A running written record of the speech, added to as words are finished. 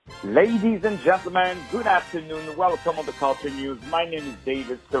Ladies and gentlemen, good afternoon. Welcome on the Culture News. My name is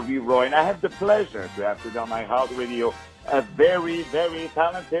David Serero, and I have the pleasure to have today on my heart radio a very, very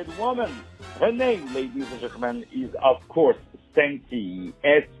talented woman. Her name, ladies and gentlemen, is of course Senti,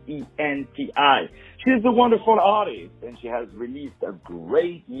 S-E-N-T-I. She's a wonderful artist, and she has released a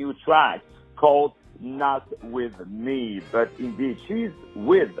great new track called Not With Me. But indeed, she's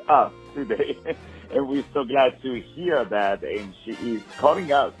with us today. And we're so glad to hear that. And she is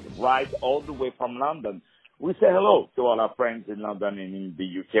calling us right all the way from London. We say hello to all our friends in London and in the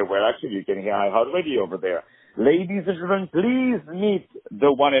UK, where actually you can hear iHeart Radio over there. Ladies and gentlemen, please meet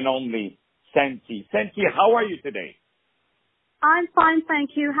the one and only Senti. Senti, how are you today? I'm fine,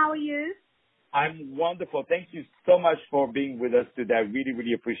 thank you. How are you? I'm wonderful. Thank you so much for being with us today. I really,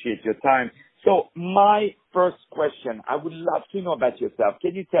 really appreciate your time. So my first question, I would love to know about yourself.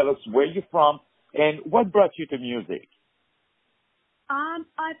 Can you tell us where you're from and what brought you to music? I've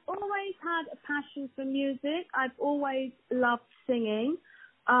always had a passion for music. I've always loved singing.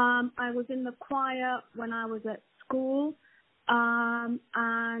 I was in the choir when I was at school,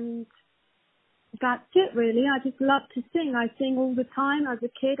 and that's it really. I just love to sing. I sing all the time. As a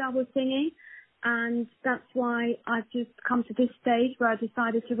kid, I was singing, and that's why I've just come to this stage where I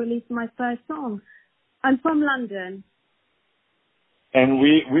decided to release my first song. I'm from London. And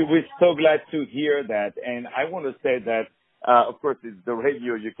we're so glad to hear that. And I want to say that, of course, it's the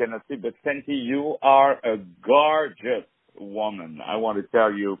radio you cannot see, but Senti, you are a gorgeous woman. I want to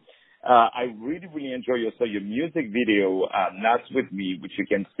tell you, I really, really enjoy your music video, Not With Me, which you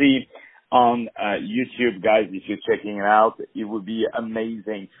can see on YouTube, guys. If you're checking it out, it would be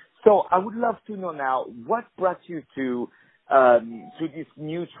amazing. So I would love to know now, what brought you to this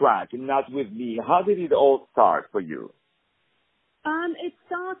new track, Not With Me? How did it all start for you? It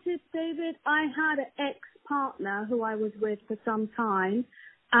started, David, I had an ex-partner who I was with for some time,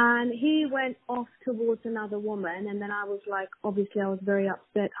 and he went off towards another woman, and then I was like, obviously I was very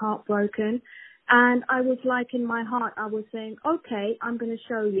upset, heartbroken, and I was like, in my heart, I was saying, okay, I'm going to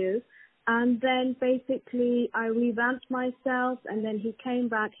show you. And then basically I revamped myself, and then he came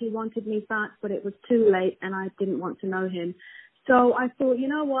back, he wanted me back, but it was too late and I didn't want to know him. So I thought, you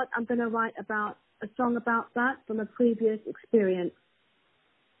know what, I'm going to write about a song about that from a previous experience.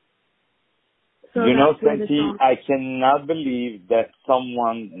 So you know, Senti, I cannot believe that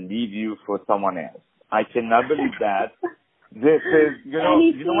someone leave you for someone else. I cannot believe that. This is, you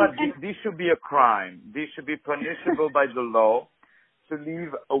know what, this should be a crime. This should be punishable by the law. To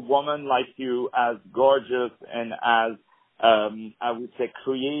leave a woman like you, as gorgeous and as, I would say,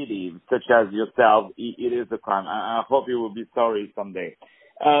 creative, such as yourself, it is a crime. I hope you will be sorry someday.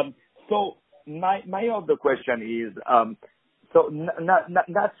 So my other question is, so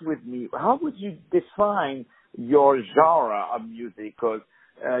Not With Me. How would you define your genre of music? Because,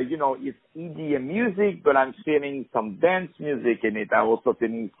 it's EDM music, but I'm feeling some dance music in it. I'm also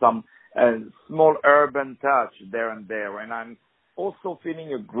feeling some small urban touch there and there. And I'm also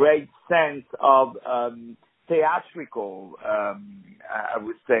feeling a great sense of theatrical, I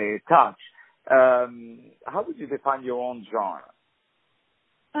would say, touch. How would you define your own genre?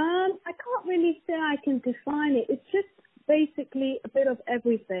 I can't really say I can define it. It's just basically a bit of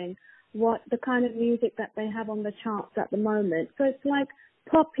everything, what the kind of music that they have on the charts at the moment. So it's like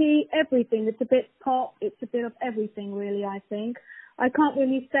poppy, everything. It's a bit pop, it's a bit of everything really, I think. I can't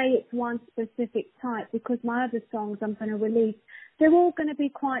really say it's one specific type because my other songs I'm going to release, they're all going to be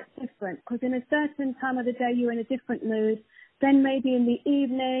quite different because in a certain time of the day you're in a different mood. Then maybe in the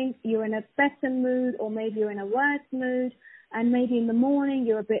evening you're in a better mood, or maybe you're in a worse mood, and maybe in the morning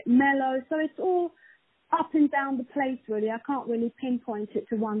you're a bit mellow. So it's all up and down the place really. I can't really pinpoint it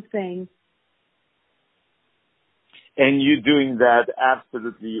to one thing. And you're doing that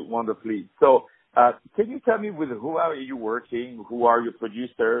absolutely wonderfully. So can you tell me with who are you working? Who are your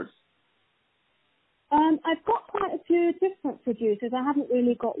producers? I've got quite a few different producers. I haven't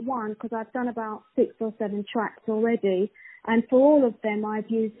really got one because I've done about 6 or 7 tracks already. And for all of them, I've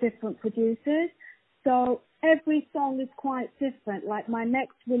used different producers. So every song is quite different. Like my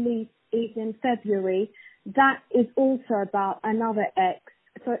next release is in February. That is also about another ex.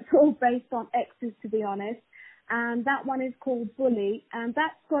 So it's all based on exes, to be honest. And that one is called Bully. And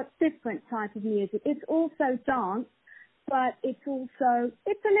that's got different type of music. It's also dance, but it's a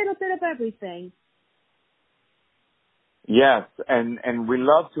little bit of everything. Yes, and we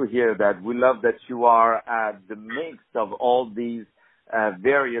love to hear that. We love that you are at the mix of all these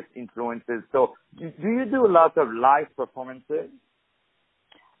various influences. So do you do a lot of live performances?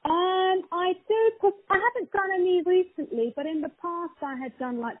 I do. I haven't done any recently, but in the past I had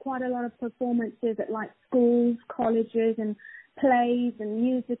done like quite a lot of performances at like schools, colleges, and plays and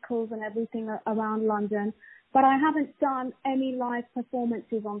musicals and everything around London, but I haven't done any live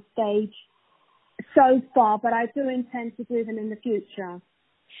performances on stage so far, but I do intend to do them in the future.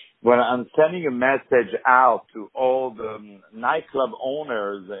 Well, I'm sending a message out to all the nightclub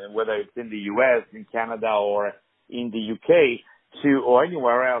owners, whether it's in the U.S., in Canada, or in the U.K., or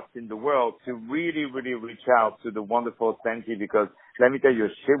anywhere else in the world, to really, really reach out to the wonderful Senti, because let me tell you,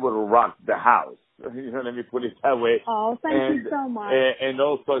 she will rock the house. Let me put it that way. Oh, thank you so much. And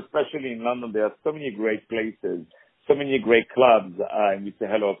also, especially in London, there are so many great places, so many great clubs. And we say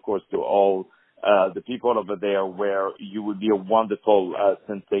hello, of course, to all the people over there, where you would be a wonderful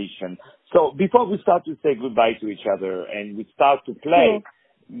sensation. So before we start to say goodbye to each other and we start to play,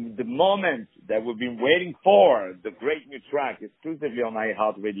 the moment that we've been waiting for, the great new track exclusively on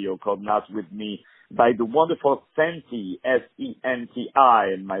iHeartRadio called Not With Me by the wonderful Senti, S-E-N-T-I,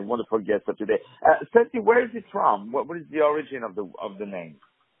 and my wonderful guest of today. Senti, where is it from? What is the origin of the name?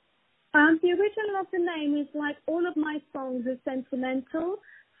 The origin of the name is like all of my songs are sentimental.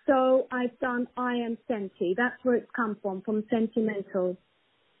 So I've done I Am Senti. That's where it's come from sentimental.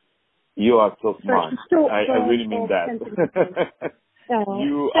 You are so smart. I really mean that.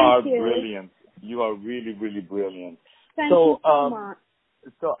 You are brilliant. You are really, really brilliant. Thank you so much.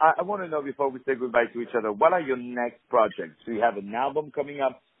 So I want to know, before we say goodbye to each other, what are your next projects? Do you have an album coming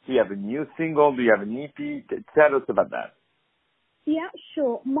up? Do you have a new single? Do you have an EP? Tell us about that. Yeah,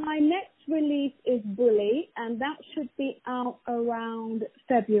 sure. My next release is Bully, and that should be out around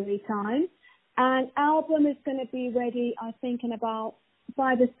February time. And album is going to be ready, I think,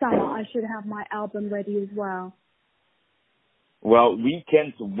 by the summer. I should have my album ready as well. Well, we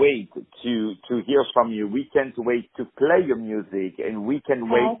can't wait to hear from you. We can't wait to play your music, and we can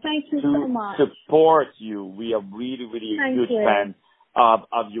wait to support you. We are really, really a huge fan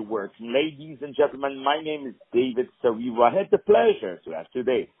of your work. Ladies and gentlemen, my name is David Serero. I had the pleasure to have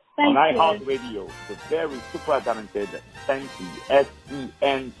today on iHeartRadio the very super talented Senti,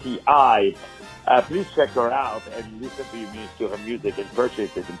 S-E-N-T-I. Please check her out and listen to her music and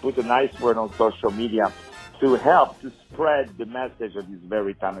purchase it, and put a nice word on social media to help to spread the message of this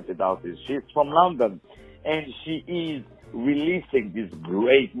very talented artist. She's from London, and she is releasing this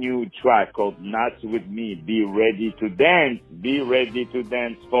great new track called Not With Me. Be ready to dance. Be ready to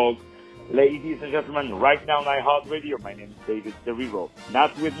dance, folks. Ladies and gentlemen, right now on iHeartRadio, my name is David Serero.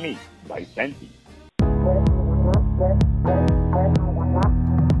 Not With Me by Senti.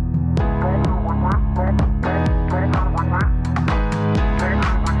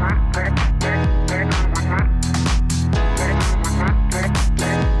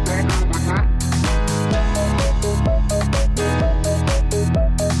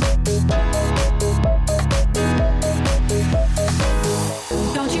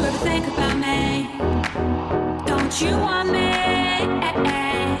 You want me?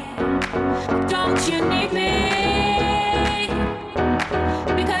 Don't you need me?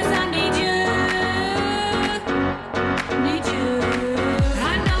 Because I need you. Need you. I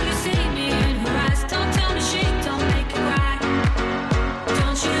know you see me in her eyes. Don't tell me she don't make you cry.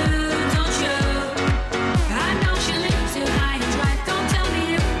 Don't you? Don't you? I know she lives it high and dry. Don't tell me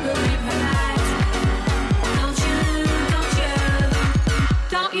you believe her lies. Don't you? Don't you?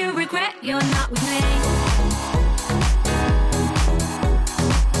 Don't you regret you're not with me?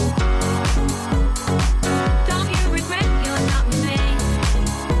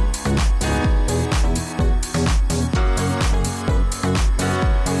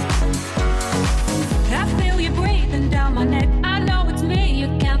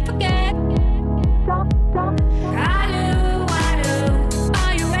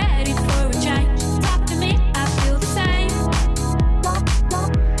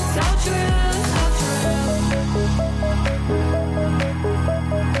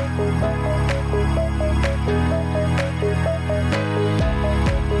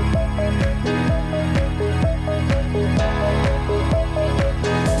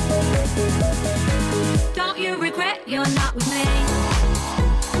 You're not with me.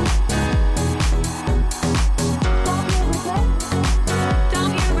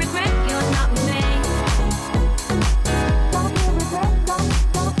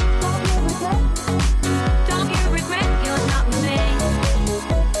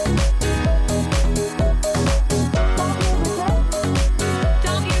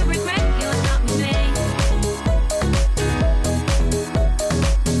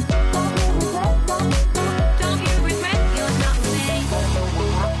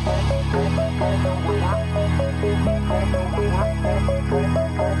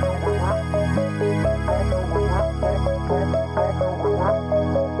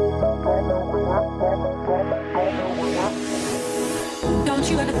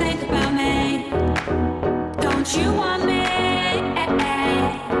 think about me? Don't you want me?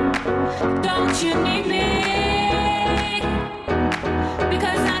 Don't you need me?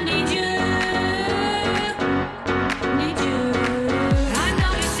 Because I need you. Need you. I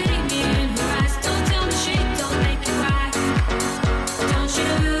know you see me in her eyes. Don't tell me she don't make you cry. Don't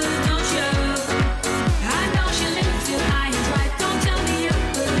you? Don't you? I know she lives too high and dry. Don't tell me you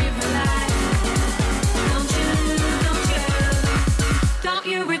believe her lies. Don't you? Don't you? Don't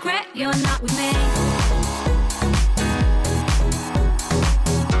you regret you're not with me?